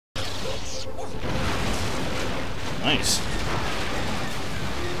Nice.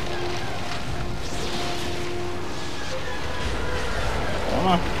 Come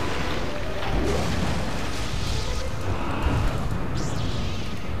on.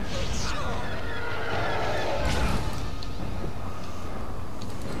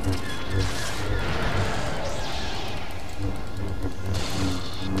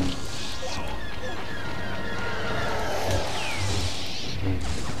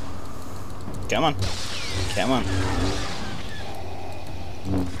 Come on. Come on.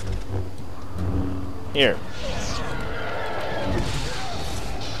 Here.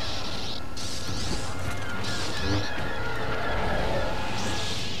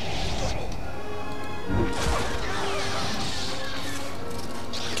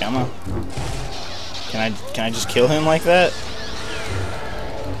 Come on. Can I just kill him like that?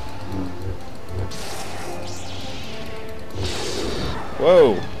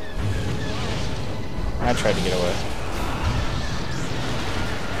 Whoa. I tried to get away.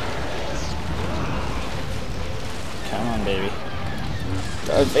 Come on, baby.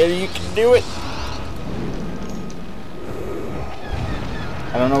 Darth Vader, you can do it!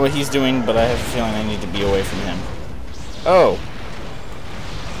 I don't know what he's doing, but I have a feeling I need to be away from him. Oh!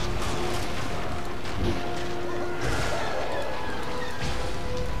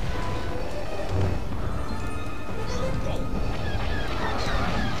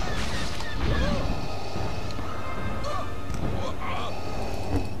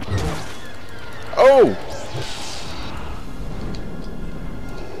 Oh!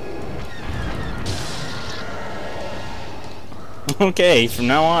 Okay, from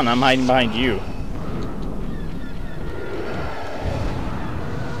now on, I'm hiding behind you.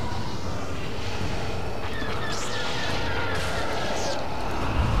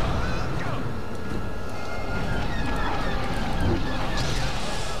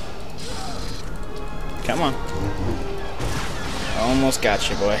 Come on. Almost got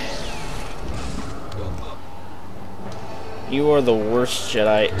you, boy. You are the worst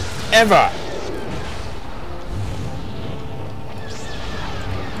Jedi ever!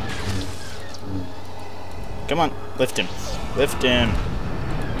 Come on, lift him. Lift him.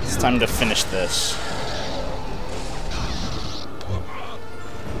 It's time to finish this.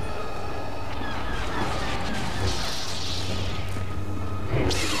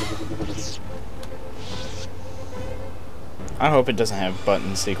 I hope it doesn't have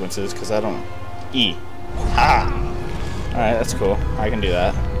button sequences, because I don't... E. Ah! Alright, that's cool. I can do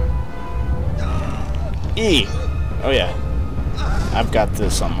that. E! Oh yeah. I've got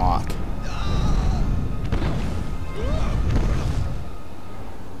this unlocked.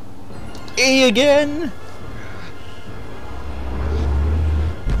 E again!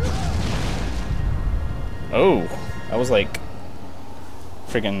 Oh, that was like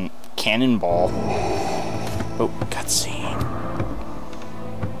friggin' cannonball. Oh, cutscene.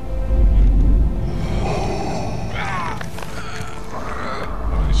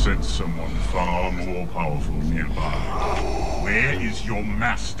 I sense someone far more powerful nearby. Where is your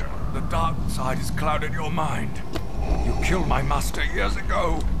master? The dark side has clouded your mind. You killed my master years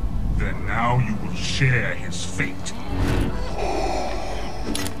ago. Then now you will share his fate.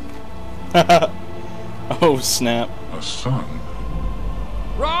 Oh, snap. A son?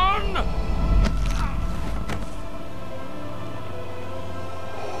 Run!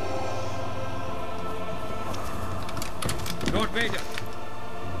 Lord Vader.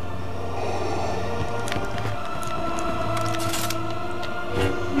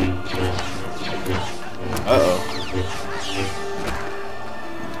 Uh-oh.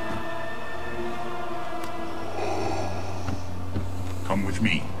 Come with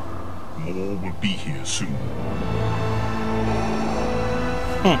me. More will be here soon.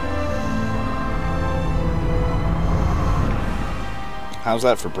 How's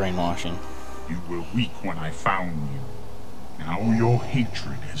that for brainwashing? You were weak when I found you. Now your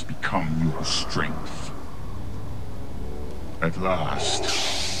hatred has become your strength. At last,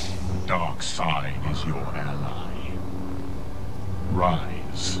 the dark side is your ally.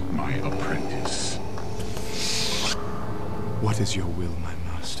 Rise, my apprentice. What is your will, my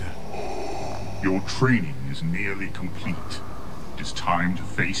master? Your training is nearly complete. It is time to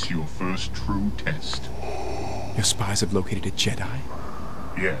face your first true test. Your spies have located a Jedi?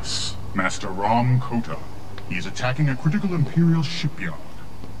 Yes, Master Ram Kota. He is attacking a critical Imperial shipyard.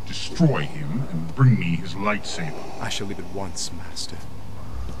 Destroy him and bring me his lightsaber. I shall leave at once, master.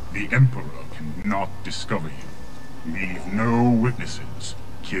 The Emperor cannot discover you. Leave no witnesses.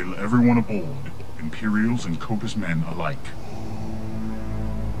 Kill everyone aboard, Imperials and Kota's men alike.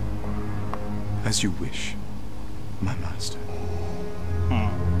 As you wish, my master.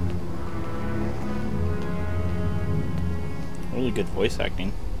 really good voice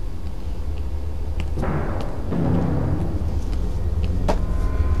acting.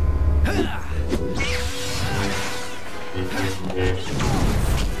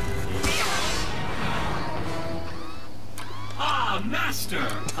 Ah, Master!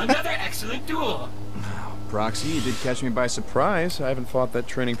 Another excellent duel! Proxy, you did catch me by surprise. I haven't fought that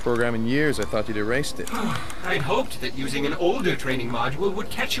training program in years. I thought you'd erased it. I'd hoped that using an older training module would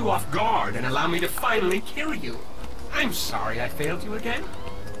catch you off guard and allow me to finally kill you. I'm sorry I failed you again.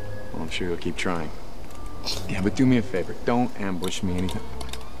 Well, I'm sure you'll keep trying. Yeah, but do me a favor. Don't ambush me anything.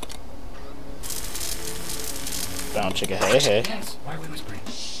 Brown chicken, hey, hey. Yes, why are we whispering?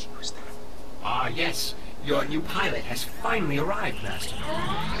 Shh, who's that? Ah, yes. Your new pilot has finally arrived, Master.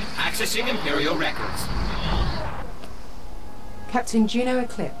 Accessing Imperial records. Captain Juno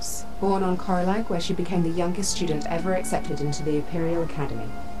Eclipse, born on Corilag, where she became the youngest student ever accepted into the Imperial Academy.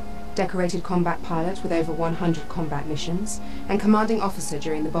 Decorated combat pilot with over 100 combat missions, and commanding officer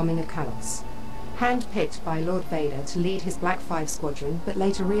during the bombing of Kalos. Hand-picked by Lord Vader to lead his Black 5 squadron, but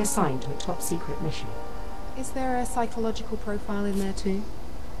later reassigned to a top-secret mission. Is there a psychological profile in there too?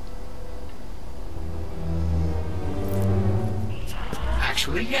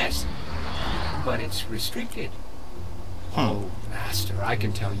 Actually, yes. But it's restricted. Oh, Master, I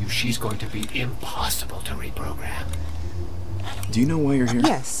can tell you she's going to be impossible to reprogram. Do you know why you're here?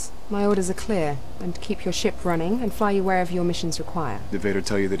 Yes. My orders are clear, and keep your ship running and fly you wherever your missions require. Did Vader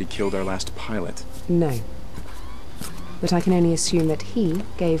tell you that he killed our last pilot? No. But I can only assume that he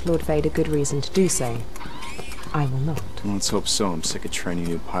gave Lord Vader good reason to do so. I will not. Well, let's hope so. I'm sick of training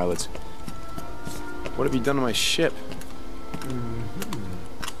new pilots. What have you done to my ship?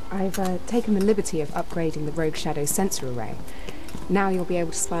 I've taken the liberty of upgrading the Rogue Shadow sensor array. Now you'll be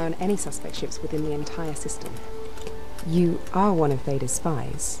able to spy on any suspect ships within the entire system. You are one of Vader's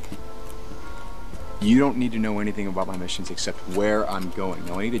spies. You don't need to know anything about my missions except where I'm going.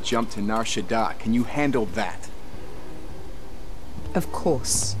 Now I need to jump to Nar Shaddaa. Can you handle that? Of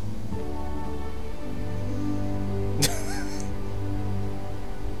course.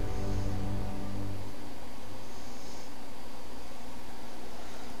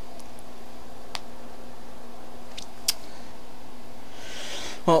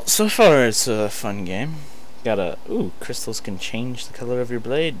 Well, so far it's a fun game. Ooh, crystals can change the color of your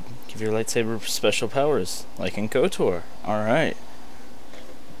blade. Give your lightsaber special powers, like in KOTOR. Alright.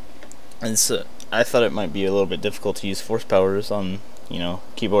 And so, I thought it might be a little bit difficult to use force powers on, you know,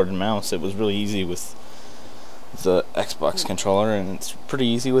 keyboard and mouse. It was really easy with the Xbox controller, and it's pretty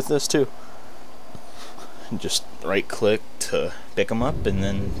easy with this too. Just right click to pick them up and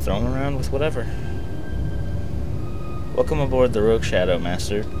then throw them around with whatever. Welcome aboard the Rogue Shadow,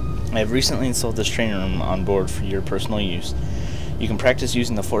 Master. I have recently installed this training room on board for your personal use. You can practice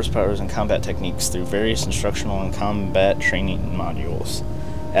using the force powers and combat techniques through various instructional and combat training modules.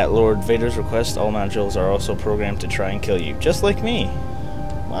 At Lord Vader's request, all modules are also programmed to try and kill you, just like me.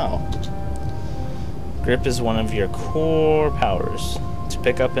 Wow. Grip is one of your core powers. To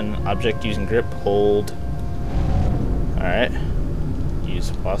pick up an object using grip, hold. Alright.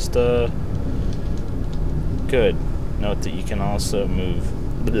 Use Wasta. Good. Note that you can also move.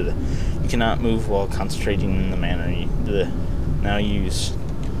 You cannot move while concentrating in the manner you now use.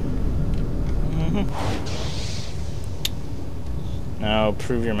 Now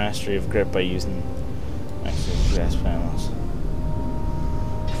prove your mastery of grip by using active grasp panels.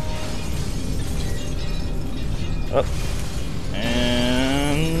 Up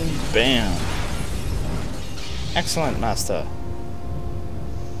and bam! Excellent, Master.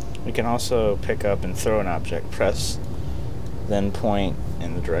 We can also pick up and throw an object. Press, then point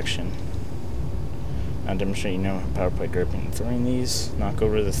in the direction. Now demonstrate you know how power play gripping and throwing these. Knock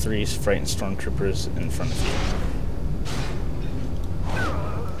over the 3 frightened stormtroopers in front of you.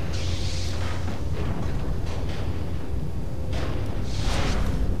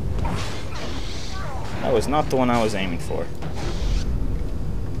 That was not the one I was aiming for.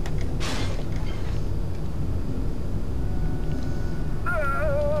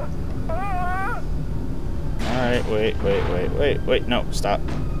 Alright, wait, no, stop.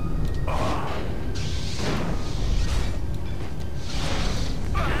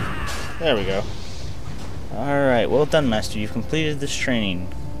 There we go. Alright, well done, Master. You've completed this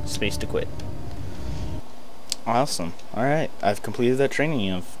training. Space to quit. Awesome. Alright, I've completed that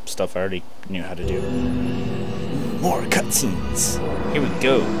training of stuff I already knew how to do. More cutscenes. Here we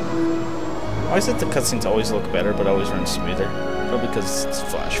go. Why is it the cutscenes always look better but always run smoother? Probably because it's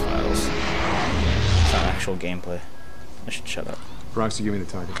flash files. It's not actual gameplay. I should shut up. Proxy, give me the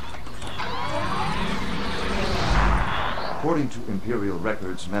target. According to Imperial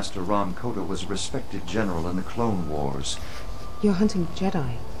records, Master Ram Kota was a respected general in the Clone Wars. You're hunting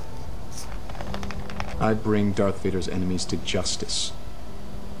Jedi. I bring Darth Vader's enemies to justice.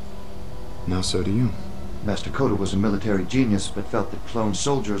 Now so do you. Master Koda was a military genius, but felt that clone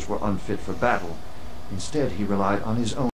soldiers were unfit for battle. Instead, he relied on his own